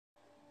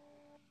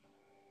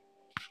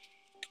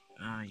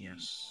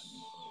Yes.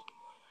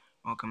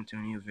 Welcome to a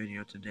new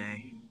video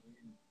today.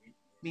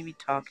 We be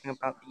talking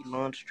about the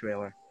launch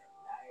trailer,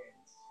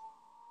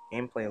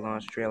 gameplay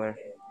launch trailer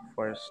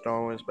for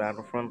Star Wars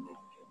Battlefront.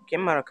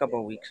 Came out a couple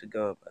of weeks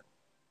ago, but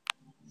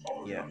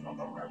yeah,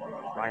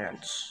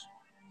 science.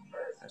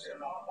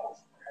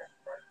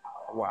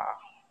 Wow.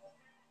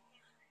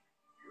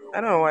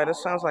 I don't know why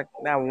this sounds like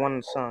that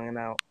one song in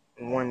that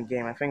one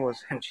game. I think it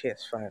was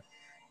MGS5.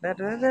 Da,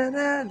 da, da,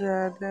 da,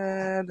 da,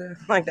 da, da.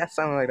 Like that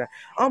sounded like that.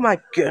 Oh my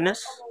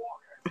goodness!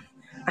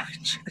 I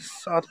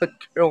just saw the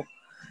girl.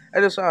 I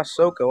just saw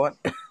Ahsoka. What?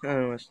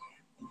 Anyways,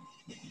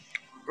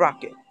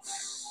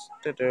 rockets.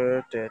 Da,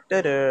 da, da,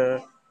 da,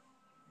 da.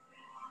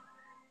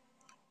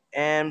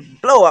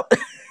 And blow up.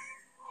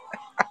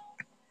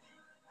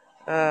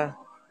 uh,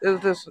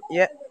 is this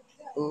yeah,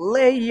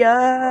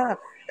 Leia,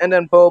 and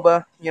then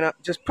Boba,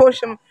 just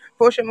push him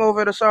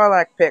over the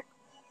Sarlacc pit.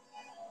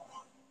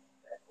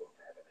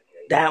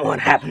 That one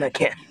happened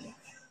again.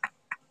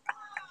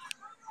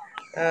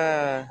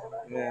 Uh,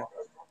 yeah,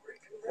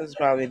 this is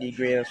probably the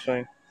greatest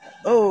thing.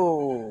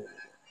 Oh,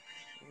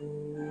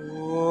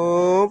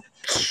 whoop.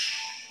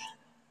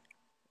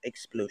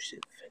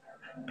 Explosive.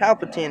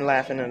 Palpatine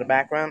laughing in the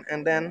background,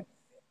 and then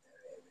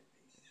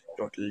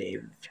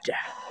short-lived.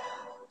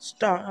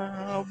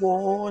 Star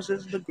Wars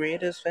is the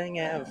greatest thing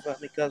ever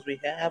because we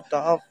have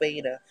Darth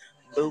Vader.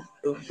 Boo,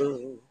 boo,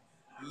 boo.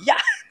 Yeah!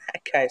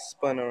 That guy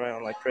spun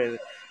around like crazy.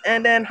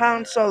 And then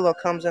Han Solo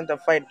comes in to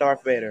fight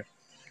Darth Vader.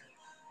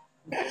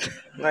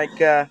 I'm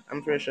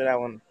pretty sure that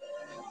one,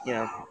 you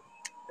know,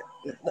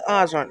 the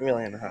odds aren't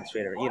really in the Hans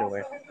Vader either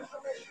way.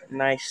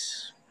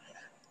 Nice.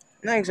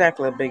 Not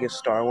exactly the biggest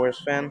Star Wars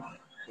fan,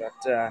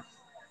 but,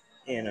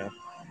 you know,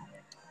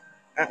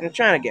 I'm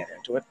trying to get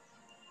into it.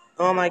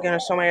 Oh my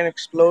goodness, so many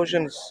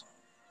explosions.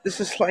 This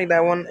is like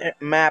that one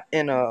map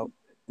in a.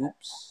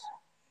 Oops.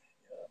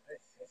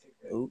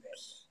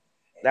 Oops.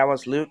 That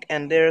was Luke,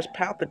 and there's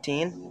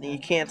Palpatine. You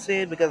can't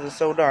see it because it's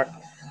so dark.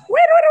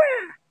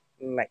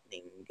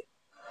 Lightning.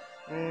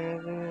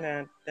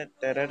 Alright,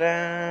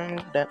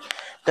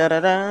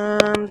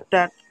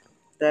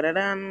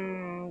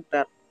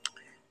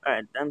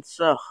 and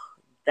so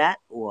that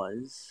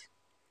was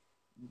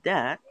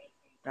that.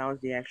 That was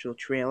the actual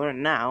trailer.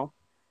 Now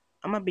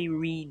I'm gonna be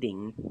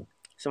reading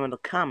some of the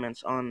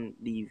comments on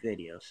the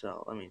video.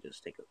 So let me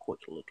just take a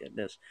quick look at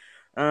this.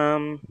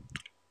 Um,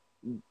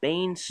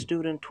 Bane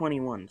Student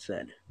 21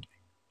 said,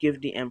 "Give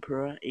the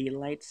Emperor a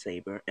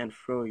lightsaber and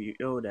throw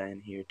Yoda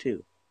in here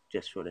too,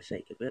 just for the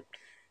sake of it."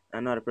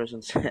 Another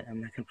person said,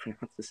 "I'm not gonna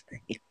pronounce this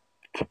name."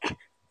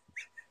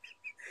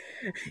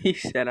 He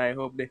said, "I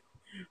hope they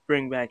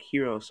bring back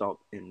Hero Assault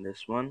in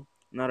this one."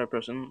 Another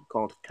person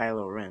called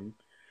Kylo Ren.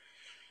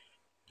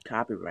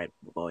 Copyright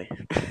boy.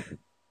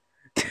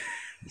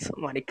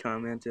 Somebody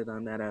commented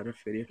on that other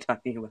video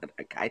talking about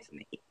that guy's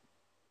name.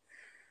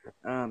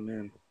 Oh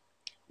man.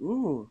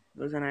 Ooh,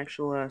 there's an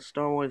actual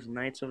Star Wars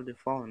Knights of the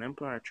Fallen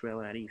Empire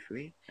trailer at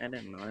E3. I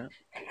didn't know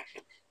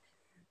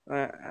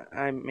that.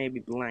 I maybe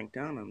blanked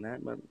out on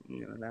that, but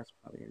that's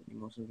probably the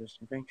most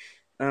interesting thing.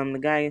 The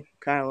guy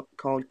called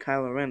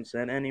Kylo Ren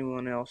said,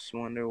 "Anyone else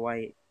wonder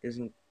why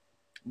isn't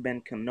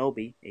Ben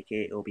Kenobi,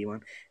 aka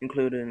Obi-Wan,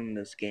 included in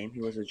this game? He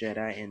was a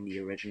Jedi in the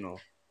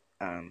original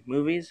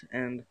movies,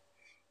 and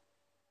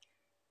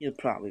he'll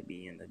probably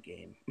be in the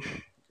game."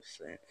 Just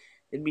saying.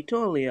 It'd be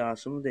totally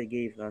awesome if they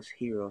gave us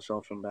Hero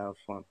Assault from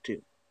Battlefront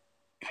 2.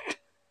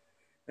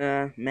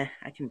 Meh,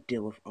 I can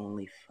deal with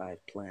only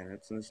 5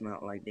 planets, and it's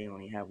not like they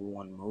only have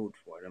one mode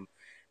for them.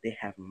 They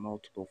have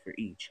multiple for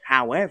each.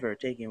 However,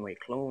 taking away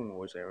Clone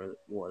Wars era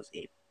was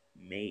a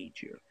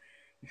major,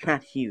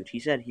 not huge. He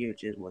said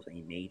huge, it was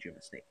a major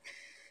mistake.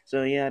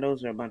 So yeah,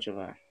 those are a bunch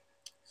of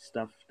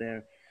stuff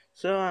there.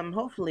 So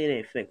hopefully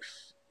they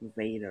fix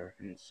Vader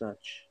and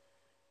such.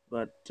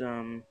 But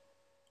I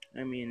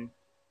mean,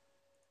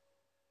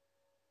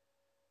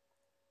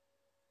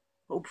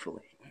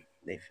 hopefully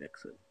they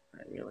fix it.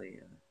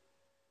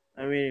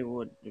 I really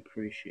would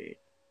appreciate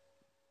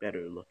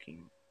better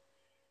looking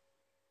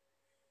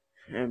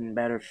and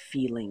better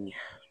feeling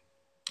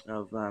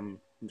of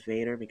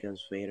Vader,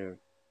 because Vader,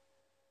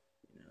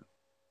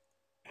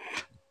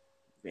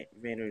 you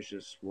Vader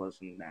just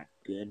wasn't that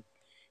good.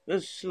 It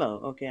was slow.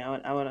 Okay,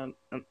 I would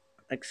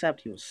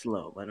accept he was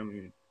slow, but I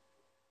mean,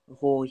 the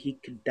whole he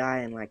could die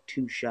in like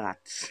 2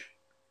 shots,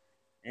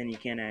 and you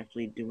can't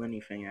actually do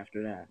anything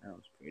after that. That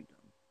was pretty dumb.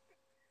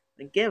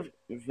 Like, give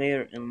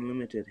Vader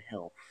unlimited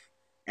health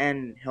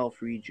and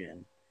health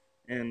regen,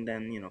 and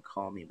then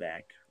call me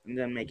back, and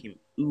then make him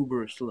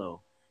uber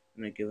slow,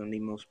 and then give him the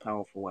most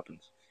powerful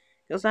weapons.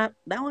 Because that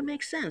would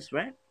make sense,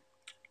 right?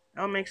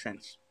 That would make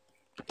sense.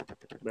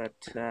 But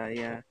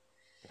yeah,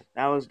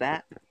 that was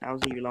that. That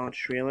was the launch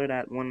trailer.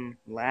 That one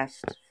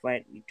last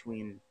fight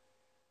between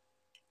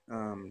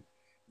um,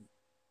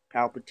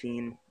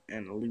 Palpatine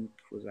and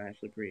Luke was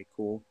actually pretty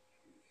cool.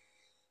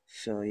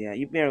 So yeah,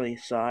 you barely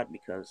saw it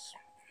because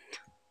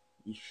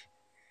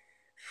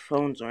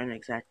phones aren't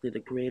exactly the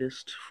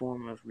greatest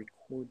form of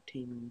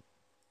recording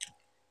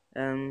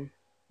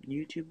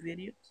YouTube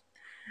videos.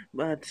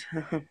 But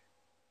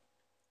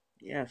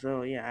yeah,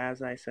 so yeah,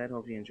 as I said,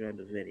 hope you enjoyed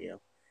the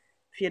video.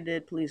 If you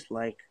did, please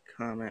like,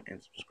 comment,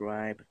 and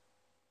subscribe.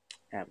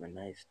 Have a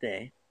nice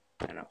day,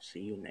 and I'll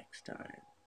see you next time.